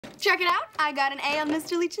Check it out. I got an A on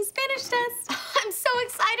Mr. Leach's Spanish test. I'm so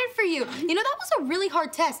excited for you. You know, that was a really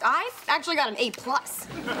hard test. I actually got an A+.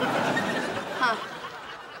 Huh.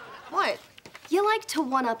 What? You like to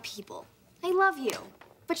one-up people. I love you.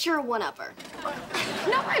 But you're a one-upper.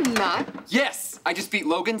 No, I'm not. Yes, I just beat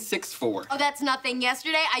Logan 6-4. Oh, that's nothing.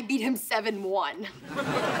 Yesterday, I beat him 7-1.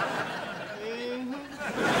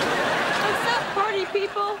 What's up, party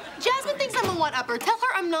people? Jasmine thinks I'm a one-upper. Tell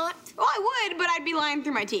her I'm not. Well, I would, but I'd be lying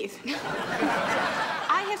through my teeth.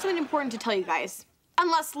 I have something important to tell you guys.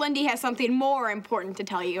 Unless Lindy has something more important to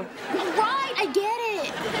tell you. Right, I get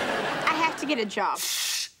it. I have to get a job.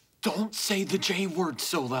 Shh! Don't say the J word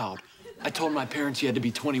so loud. I told my parents you had to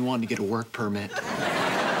be 21 to get a work permit.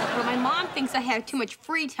 But my mom thinks I have too much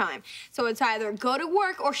free time, so it's either go to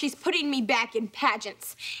work or she's putting me back in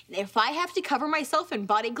pageants. And if I have to cover myself in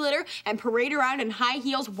body glitter and parade around in high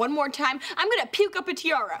heels one more time, I'm gonna puke up a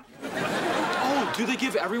tiara. Oh, do they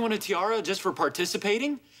give everyone a tiara just for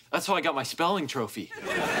participating? That's how I got my spelling trophy.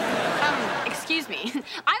 Excuse me.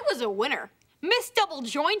 I was a winner. Miss Double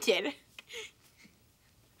Jointed.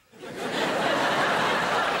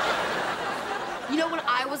 You know, when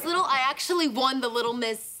I was little, I actually won the Little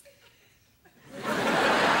Miss...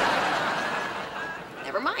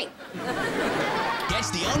 Never mind.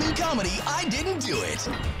 Catch the all-new comedy I Didn't Do It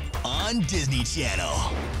on Disney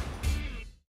Channel.